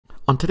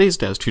On today's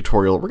Daz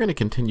tutorial, we're going to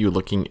continue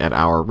looking at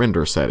our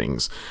render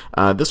settings.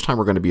 This time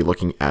we're going to be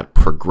looking at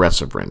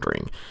progressive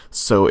rendering.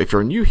 So if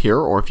you're new here,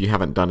 or if you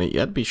haven't done it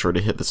yet, be sure to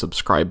hit the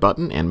subscribe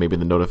button and maybe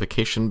the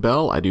notification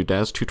bell. I do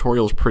Daz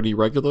tutorials pretty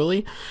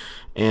regularly,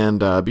 and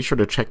be sure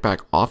to check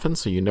back often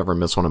so you never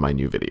miss one of my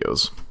new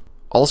videos.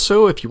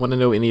 Also, if you want to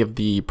know any of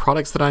the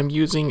products that I'm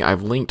using,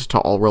 I've linked to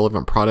all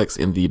relevant products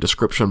in the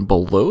description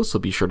below, so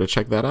be sure to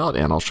check that out,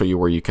 and I'll show you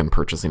where you can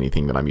purchase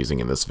anything that I'm using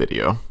in this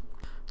video.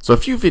 So a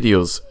few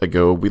videos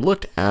ago, we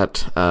looked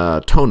at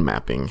tone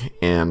mapping,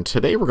 and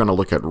today we're going to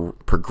look at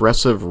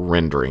progressive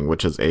rendering,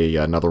 which is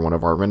another one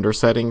of our render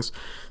settings.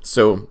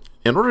 So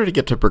in order to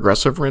get to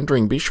progressive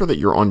rendering, be sure that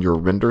you're on your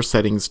Render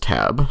Settings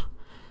tab,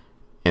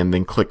 and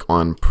then click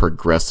on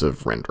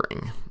Progressive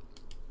Rendering.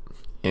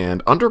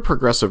 And under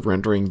Progressive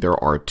Rendering,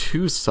 there are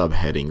two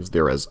subheadings.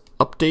 There is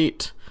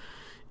Update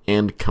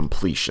and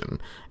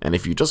Completion. And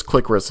if you just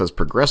click where it says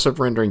Progressive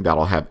Rendering,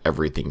 that'll have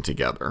everything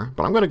together.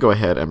 But I'm going to go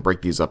ahead and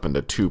break these up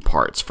into two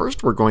parts.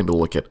 First, we're going to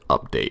look at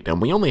Update,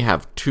 and we only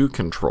have two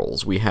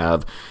controls. We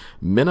have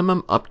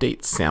Minimum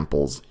Update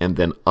Samples and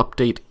then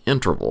Update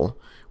Interval,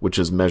 which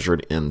is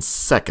measured in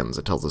seconds.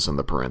 It tells us in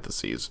the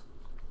parentheses.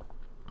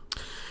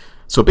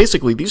 So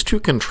basically, these two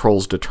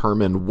controls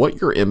determine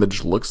what your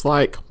image looks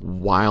like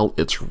while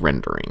it's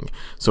rendering.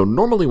 So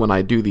normally when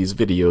I do these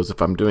videos, if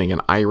I'm doing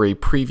an iRay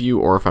preview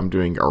or if I'm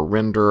doing a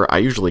render, I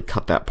usually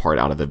cut that part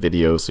out of the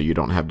video so you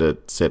don't have to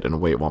sit and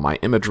wait while my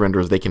image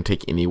renders. They can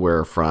take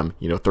anywhere from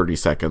 30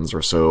 seconds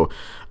or so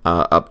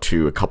up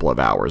to a couple of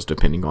hours,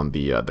 depending on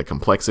the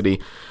complexity.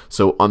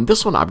 So on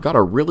this one, I've got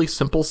a really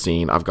simple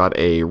scene. I've got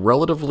a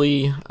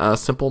relatively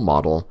simple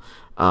model.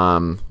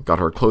 Got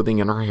her clothing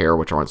and her hair,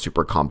 which aren't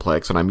super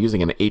complex, and I'm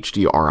using an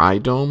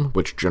HDRI dome,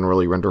 which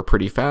generally render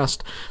pretty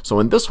fast. So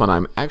in this one,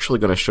 I'm actually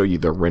going to show you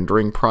the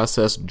rendering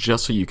process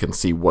just so you can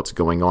see what's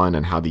going on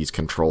and how these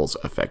controls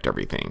affect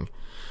everything.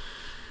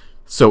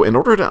 So in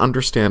order to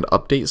understand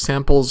update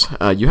samples,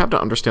 you have to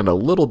understand a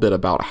little bit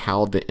about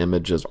how the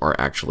images are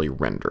actually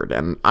rendered.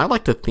 And I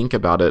like to think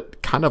about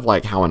it kind of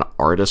like how an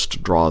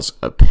artist draws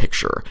a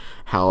picture.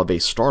 How they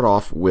start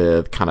off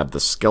with kind of the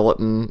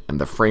skeleton and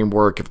the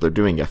framework. If they're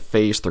doing a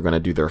face, they're going to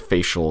do their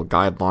facial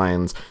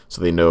guidelines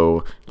so they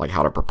know like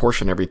how to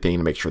proportion everything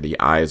to make sure the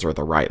eyes are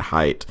the right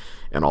height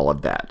and all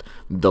of that.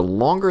 The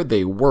longer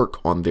they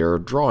work on their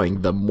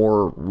drawing, the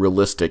more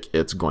realistic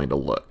it's going to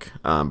look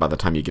by the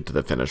time you get to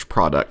the finished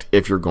product,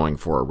 if you're going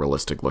for a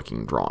realistic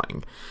looking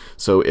drawing.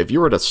 So if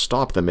you were to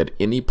stop them at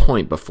any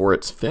point before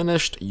it's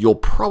finished, you'll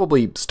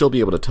probably still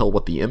be able to tell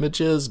what the image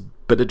is,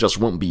 but it just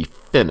won't be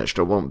finished.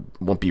 It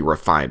won't be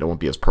refined. It won't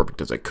be as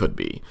perfect as it could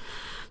be.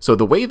 So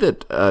the way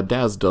that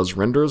Daz does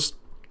renders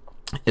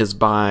is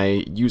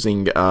by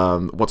using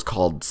what's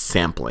called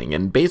sampling,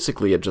 and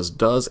basically it just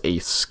does a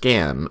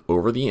scan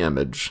over the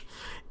image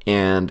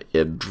and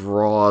it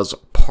draws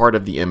part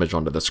of the image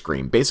onto the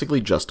screen, basically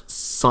just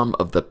some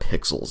of the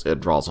pixels it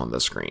draws on the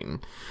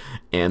screen,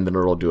 and then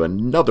it'll do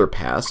another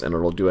pass and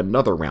it'll do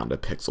another round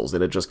of pixels,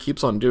 and it just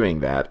keeps on doing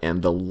that,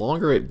 and the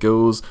longer it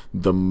goes,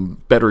 the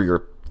better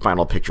your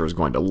final picture is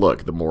going to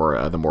look, the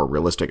more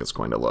realistic it's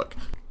going to look.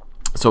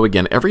 So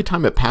again, every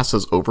time it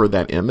passes over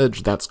that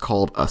image, that's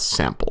called a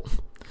sample.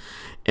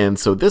 And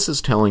so this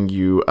is telling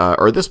you,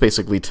 or this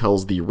basically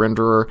tells the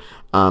renderer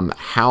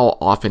how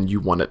often you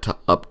want it to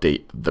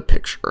update the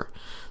picture.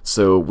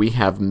 So we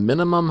have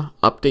minimum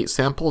update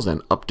samples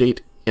and update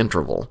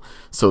interval.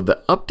 So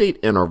the update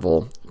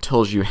interval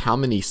tells you how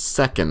many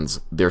seconds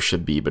there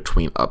should be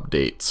between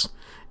updates.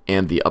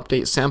 And the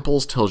update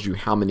samples tells you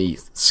how many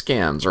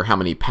scans or how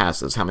many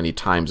passes, how many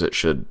times it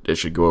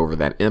should go over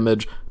that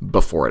image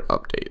before it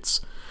updates.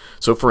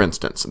 So for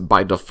instance,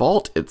 by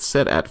default, it's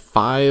set at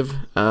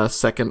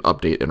 5-second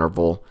update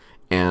interval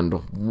and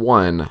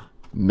 1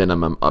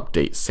 minimum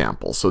update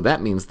sample. So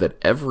that means that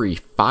every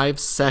 5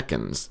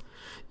 seconds,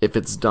 if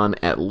it's done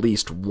at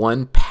least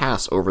one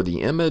pass over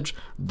the image,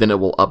 then it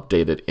will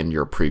update it in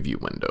your preview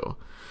window.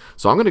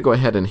 So I'm going to go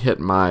ahead and hit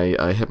my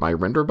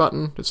render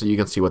button so you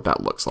can see what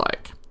that looks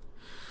like.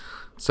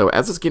 So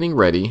as it's getting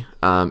ready,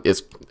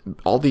 it's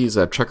all these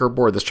this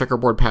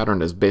checkerboard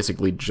pattern is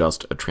basically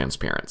just a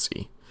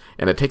transparency.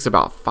 And it takes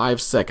about 5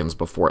 seconds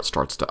before it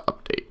starts to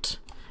update.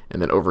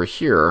 And then over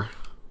here,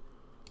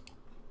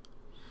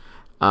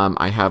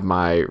 I have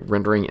my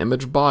rendering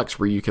image box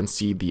where you can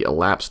see the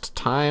elapsed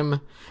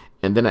time.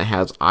 And then it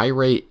has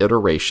iRay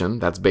iteration.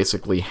 That's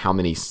basically how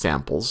many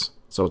samples.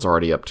 So it's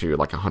already up to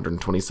like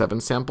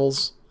 127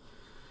 samples.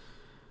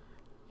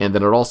 And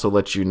then it also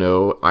lets you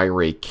know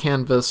iRay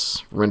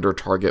canvas, render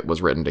target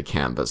was written to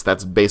canvas.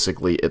 That's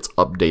basically it's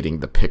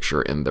updating the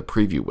picture in the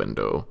preview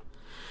window.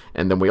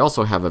 And then we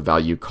also have a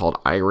value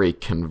called iRay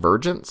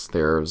convergence.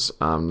 There's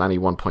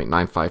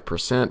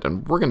 91.95%,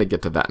 and we're going to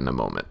get to that in a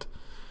moment.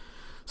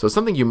 So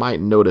something you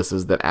might notice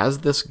is that as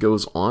this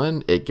goes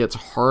on, it gets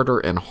harder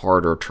and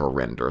harder to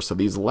render. So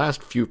these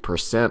last few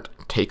percent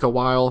take a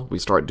while. We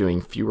start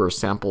doing fewer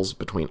samples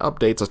between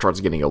updates. It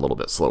starts getting a little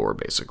bit slower,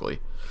 basically,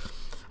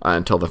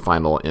 until the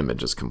final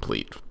image is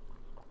complete.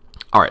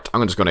 Alright,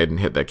 I'm just going to go ahead and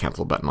hit the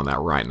cancel button on that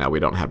right now. We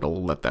don't have to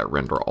let that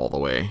render all the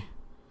way.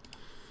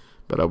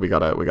 But we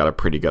got a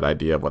pretty good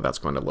idea of what that's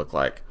going to look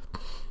like.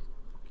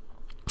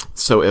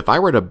 So if I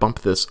were to bump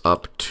this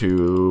up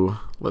to,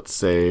 let's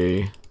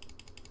say,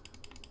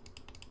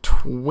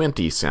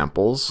 20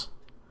 samples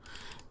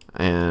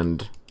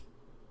and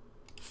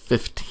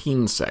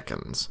 15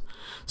 seconds.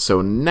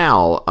 So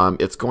now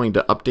it's going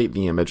to update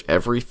the image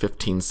every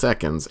 15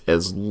 seconds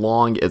as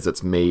long as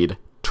it's made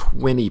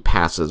 20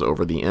 passes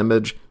over the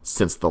image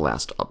since the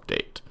last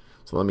update.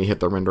 So let me hit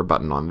the render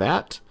button on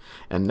that.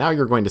 And now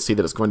you're going to see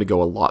that it's going to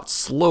go a lot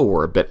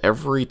slower, but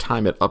every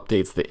time it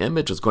updates the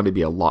image, it's going to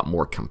be a lot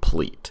more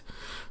complete.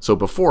 So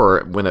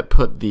before, when it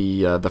put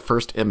the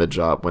first image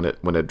up, when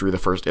it drew the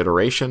first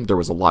iteration, there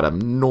was a lot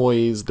of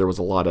noise, there was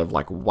a lot of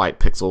like white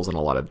pixels and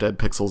a lot of dead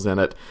pixels in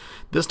it.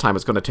 This time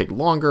it's going to take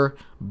longer,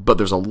 but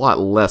there's a lot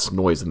less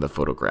noise in the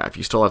photograph.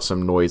 You still have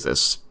some noise,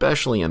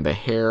 especially in the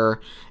hair,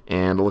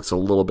 and it looks a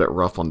little bit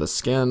rough on the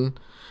skin.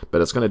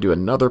 But it's going to do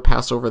another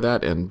pass over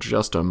that in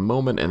just a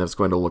moment, and it's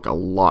going to look a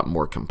lot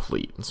more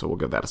complete. So we'll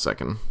give that a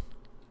second.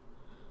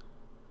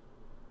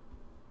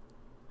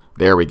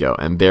 There we go,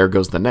 and there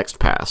goes the next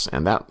pass,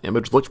 and that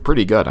image looks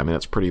pretty good. I mean,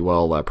 it's pretty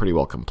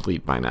well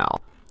complete by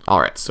now.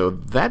 Alright, so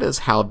that is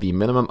how the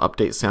minimum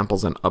update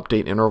samples and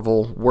update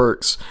interval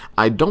works.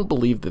 I don't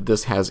believe that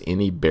this has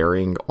any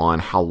bearing on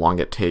how long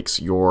it takes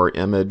your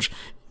image.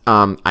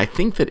 I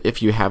think that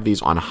if you have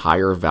these on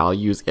higher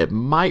values, it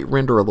might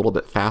render a little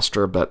bit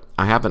faster, but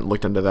I haven't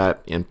looked into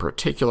that in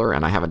particular,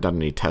 and I haven't done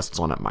any tests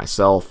on it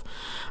myself.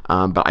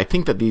 But I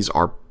think that these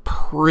are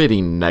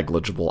pretty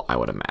negligible, I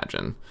would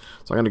imagine.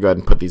 So I'm going to go ahead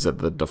and put these at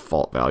the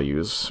default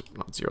values.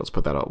 Not 0, let's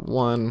put that at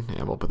 1,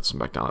 and we'll put this one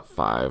back down at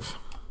 5.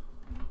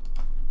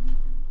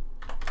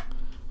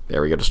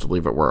 There we go, just to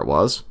leave it where it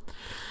was.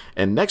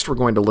 And next we're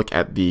going to look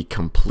at the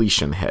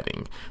completion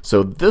heading.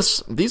 So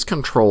these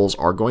controls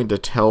are going to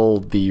tell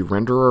the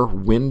renderer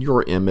when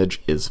your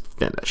image is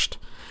finished.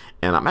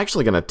 And I'm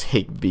actually going to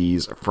take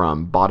these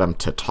from bottom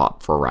to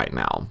top for right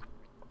now.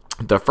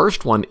 The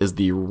first one is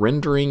the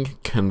rendering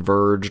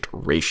converged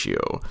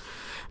ratio.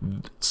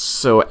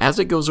 So as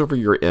it goes over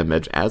your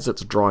image, as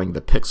it's drawing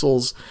the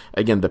pixels,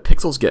 again, the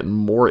pixels get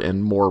more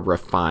and more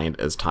refined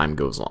as time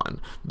goes on.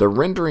 The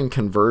rendering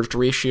converged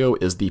ratio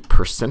is the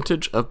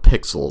percentage of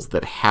pixels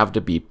that have to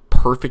be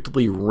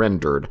perfectly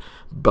rendered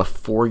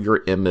before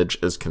your image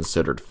is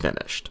considered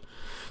finished.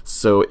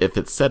 So if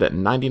it's set at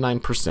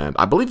 99%,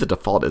 I believe the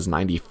default is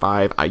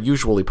 95. I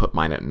usually put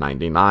mine at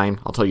 99.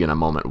 I'll tell you in a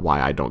moment why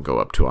I don't go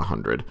up to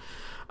 100.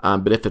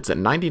 But if it's at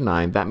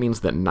 99, that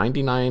means that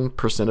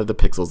 99% of the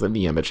pixels in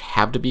the image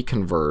have to be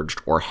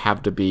converged or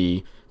have to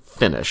be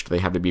finished. They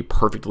have to be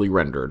perfectly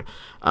rendered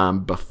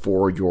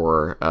before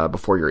your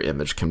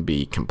image can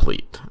be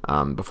complete,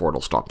 before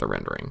it'll stop the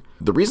rendering.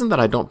 The reason that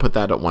I don't put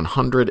that at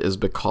 100 is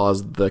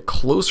because the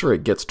closer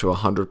it gets to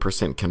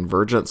 100%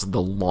 convergence,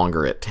 the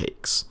longer it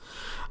takes.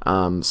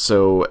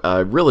 So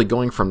really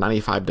going from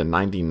 95 to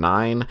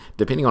 99,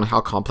 depending on how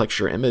complex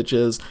your image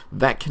is,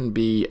 that can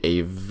be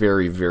a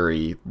very,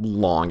 very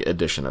long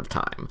addition of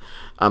time.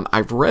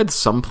 I've read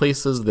some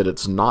places that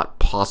it's not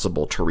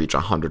possible to reach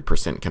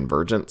 100%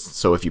 convergence,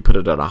 so if you put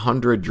it at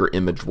 100, your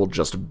image will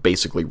just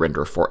basically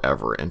render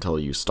forever until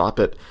you stop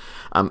it.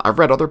 I've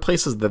read other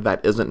places that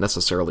that isn't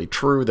necessarily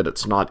true, that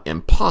it's not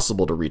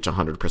impossible to reach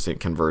 100%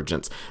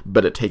 convergence,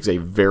 but it takes a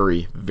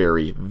very,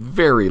 very,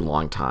 very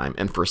long time,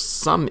 and for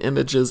some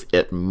images,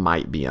 it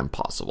might be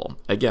impossible.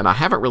 Again, I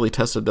haven't really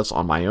tested this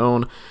on my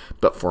own,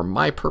 but for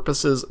my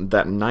purposes,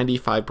 that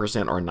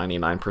 95% or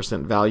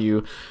 99%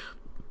 value,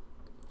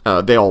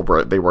 they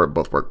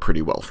both work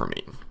pretty well for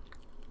me.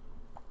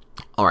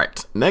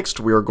 Alright,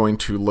 next we are going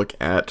to look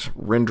at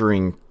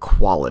rendering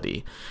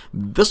quality.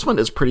 This one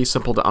is pretty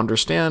simple to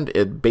understand.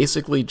 It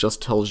basically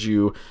just tells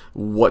you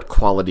what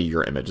quality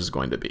your image is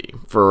going to be.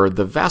 For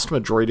the vast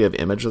majority of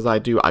images I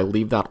do, I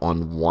leave that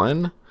on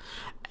 1.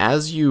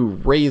 As you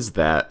raise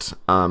that,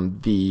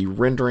 the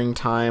rendering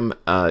time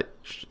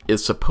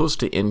is supposed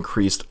to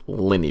increase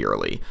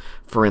linearly.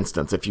 For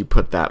instance, if you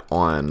put that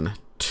on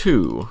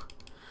 2,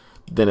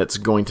 then it's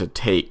going to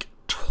take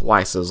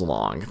twice as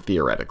long,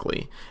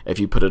 theoretically. If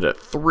you put it at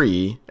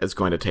 3, it's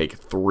going to take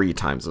 3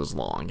 times as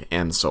long,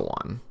 and so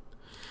on.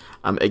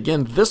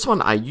 Again, this one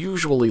I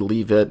usually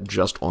leave it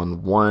just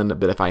on 1,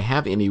 but if I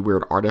have any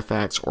weird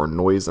artifacts or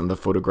noise in the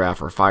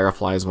photograph or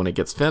fireflies when it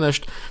gets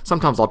finished,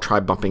 sometimes I'll try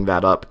bumping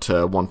that up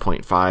to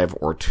 1.5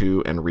 or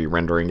 2 and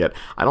re-rendering it.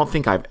 I don't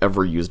think I've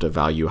ever used a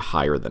value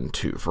higher than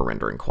 2 for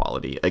rendering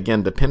quality.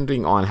 Again,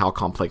 depending on how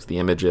complex the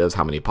image is,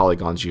 how many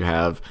polygons you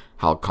have,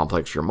 how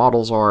complex your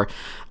models are,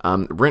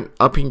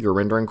 upping your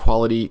rendering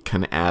quality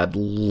can add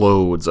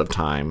loads of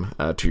time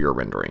to your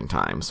rendering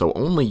time. So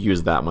only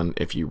use that one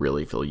if you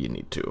really feel you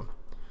need to.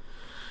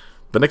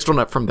 The next one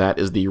up from that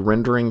is the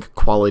rendering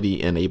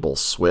quality enable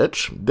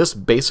switch. This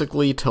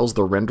basically tells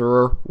the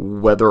renderer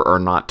whether or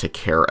not to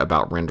care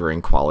about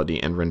rendering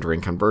quality and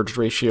rendering converged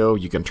ratio.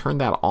 You can turn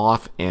that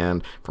off,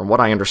 and from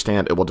what I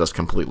understand, it will just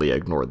completely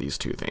ignore these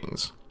two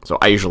things. So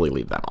I usually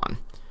leave that on.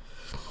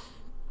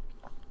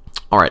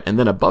 All right, and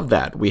then above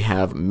that, we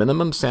have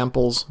minimum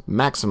samples,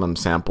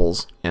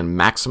 and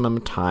maximum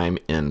time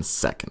in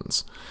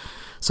seconds.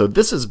 So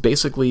this is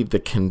basically the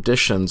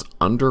conditions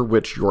under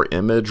which your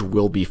image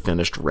will be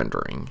finished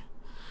rendering.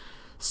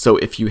 So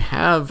if you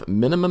have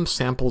minimum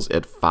samples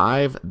at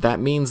 5, that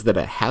means that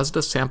it has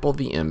to sample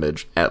the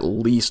image at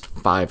least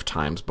 5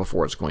 times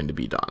before it's going to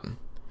be done.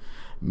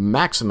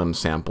 Maximum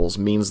samples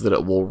means that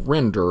it will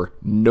render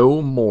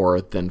no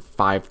more than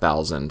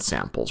 5,000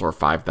 samples or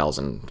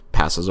 5,000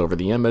 passes over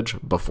the image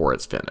before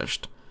it's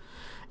finished.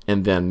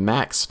 And then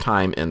max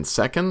time in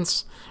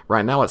seconds,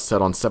 right now it's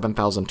set on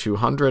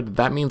 7,200.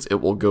 That means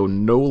it will go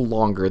no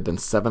longer than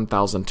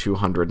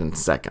 7,200 in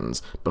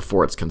seconds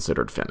before it's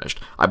considered finished.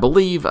 I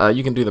believe,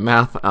 you can do the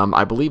math,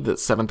 I believe that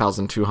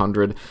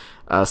 7,200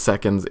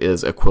 seconds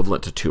is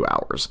equivalent to 2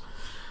 hours.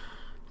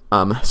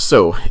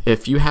 So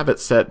if you have it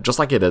set just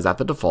like it is at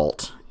the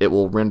default, it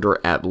will render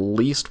at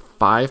least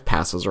 5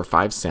 passes or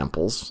 5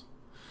 samples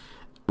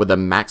with a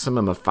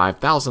maximum of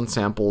 5,000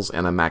 samples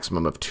and a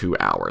maximum of 2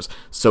 hours.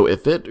 So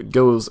if it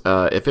goes,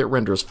 if it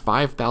renders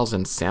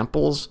 5,000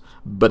 samples,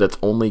 but it's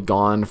only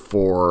gone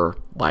for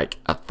like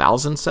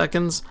 1,000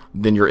 seconds,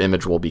 then your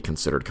image will be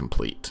considered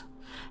complete.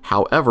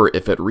 However,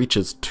 if it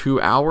reaches 2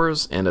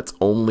 hours and it's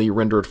only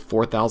rendered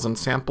 4,000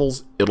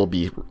 samples, it'll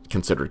be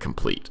considered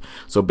complete.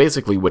 So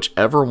basically,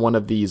 whichever one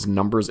of these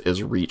numbers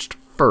is reached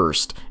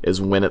first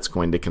is when it's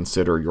going to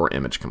consider your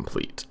image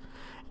complete.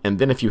 And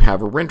then if you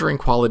have a rendering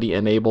quality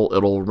enable,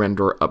 it'll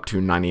render up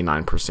to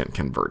 99%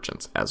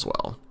 convergence as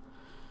well.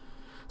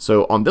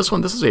 So on this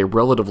one, this is a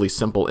relatively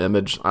simple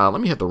image.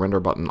 Let me hit the render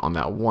button on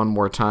that one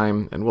more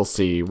time, and we'll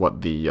see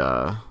what the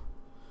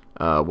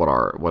what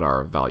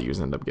our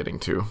values end up getting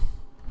to.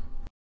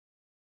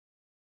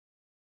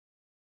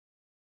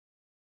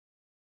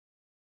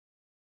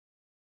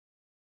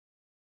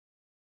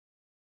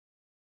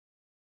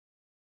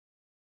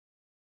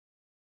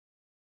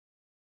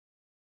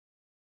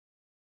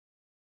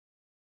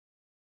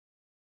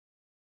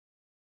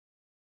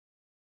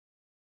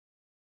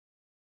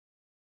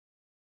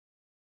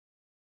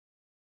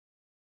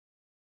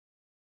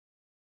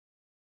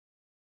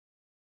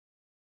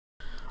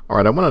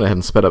 Alright, I went ahead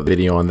and sped up the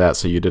video on that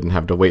so you didn't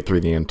have to wait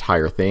through the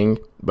entire thing,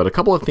 but a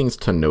couple of things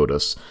to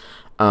notice.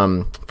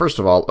 First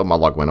of all, my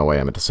log went away,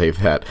 I meant to save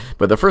that,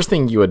 but the first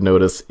thing you would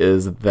notice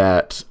is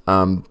that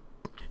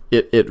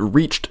it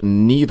reached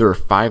neither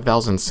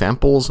 5,000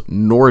 samples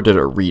nor did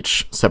it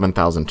reach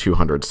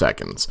 7,200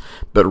 seconds,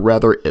 but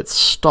rather it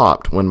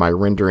stopped when my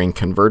rendering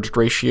converged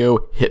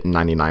ratio hit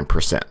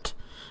 99%,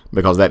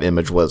 because that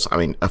image was, I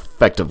mean,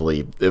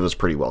 effectively, it was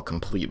pretty well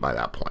complete by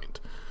that point.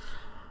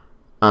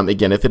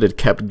 Again, if it had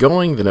kept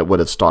going, then it would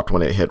have stopped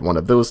when it hit one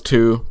of those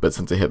two, but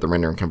since it hit the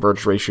render and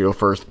converged ratio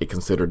first, it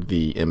considered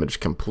the image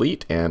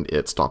complete, and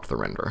it stopped the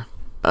render.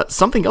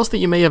 Something else that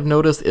you may have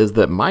noticed is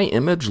that my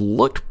image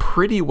looked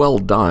pretty well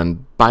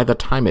done by the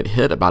time it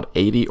hit about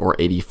 80 or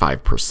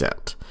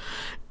 85%.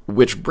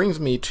 Which brings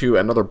me to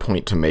another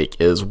point to make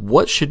is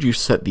what should you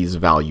set these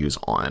values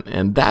on?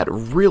 And that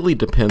really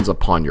depends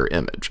upon your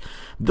image.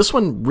 This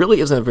one really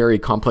isn't a very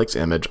complex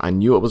image. I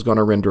knew it was going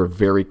to render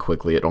very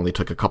quickly. It only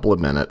took a couple of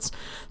minutes.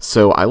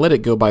 So I let it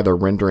go by the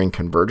rendering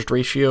converged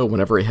ratio.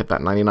 Whenever it hit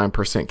that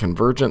 99%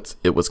 convergence,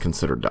 it was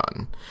considered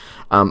done.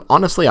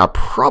 Honestly, I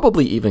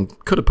probably even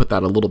could have put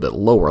that a little bit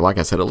lower. Like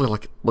I said, it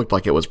looked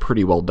like it was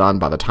pretty well done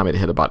by the time it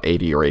hit about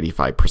 80 or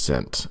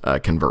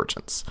 85%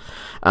 convergence.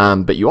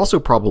 But you also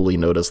probably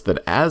noticed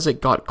that as it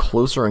got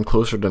closer and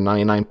closer to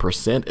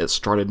 99%, it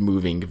started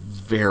moving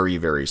very,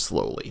 very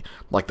slowly.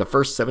 Like the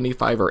first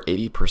 75 or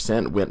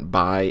 80% went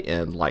by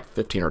in like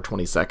 15 or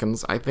 20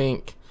 seconds, I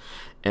think.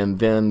 And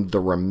then the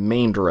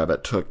remainder of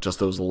it took just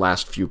those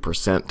last few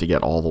percent to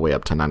get all the way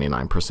up to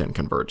 99%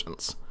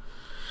 convergence.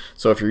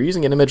 So if you're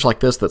using an image like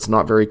this that's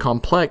not very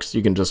complex,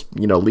 you can just,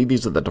 leave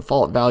these at the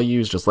default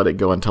values, just let it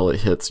go until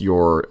it hits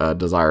your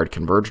desired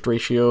converged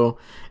ratio,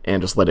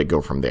 and just let it go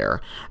from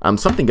there.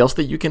 Something else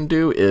that you can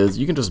do is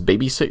you can just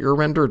babysit your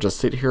render, just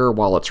sit here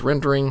while it's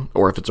rendering,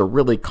 or if it's a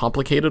really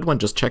complicated one,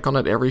 just check on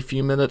it every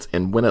few minutes,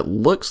 and when it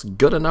looks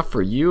good enough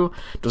for you,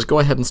 just go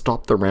ahead and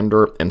stop the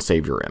render and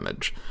save your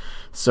image.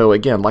 So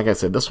again, like I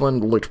said, this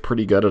one looked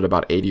pretty good at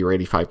about 80 or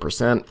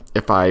 85%.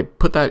 If I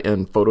put that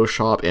in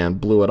Photoshop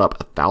and blew it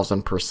up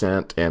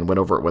 1,000% and went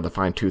over it with a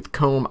fine-tooth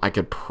comb, I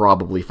could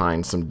probably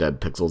find some dead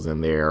pixels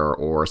in there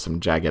or some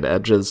jagged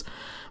edges.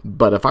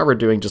 But if I were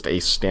doing just a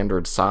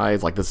standard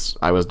size, like this,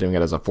 I was doing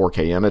it as a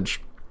 4K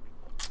image,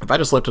 if I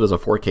just left it as a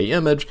 4K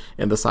image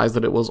and the size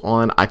that it was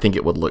on, I think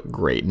it would look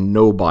great.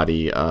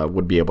 Nobody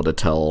would be able to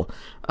tell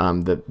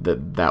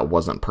that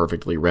wasn't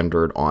perfectly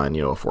rendered on, a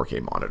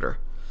 4K monitor.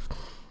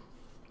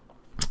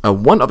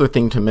 One other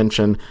thing to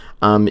mention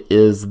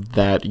is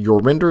that your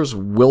renders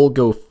will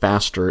go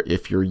faster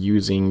if you're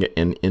using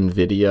an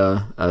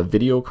NVIDIA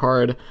video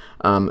card.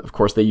 Of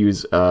course, they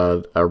use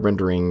a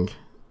rendering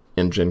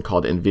engine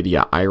called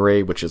NVIDIA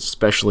Iray, which is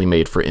specially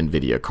made for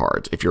NVIDIA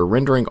cards. If you're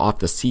rendering off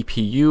the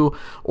CPU,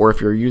 or if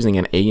you're using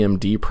an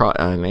AMD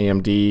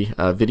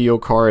video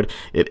card,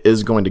 it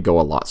is going to go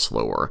a lot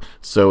slower.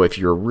 So if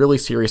you're really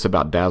serious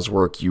about Daz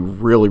work, you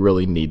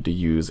really need to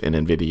use an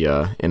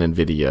NVIDIA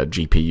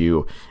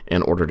GPU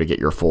in order to get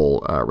your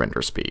full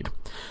render speed.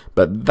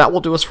 But that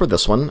will do us for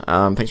this one.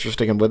 Thanks for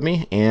sticking with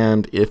me,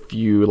 and if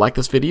you like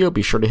this video,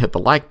 be sure to hit the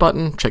like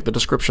button. Check the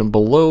description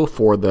below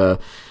for the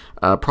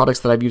products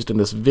that I've used in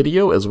this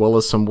video, as well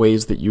as some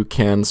ways that you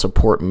can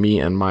support me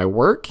and my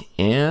work.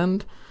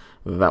 And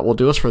that will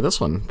do us for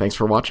this one. Thanks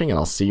for watching, and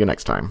I'll see you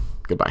next time.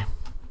 Goodbye.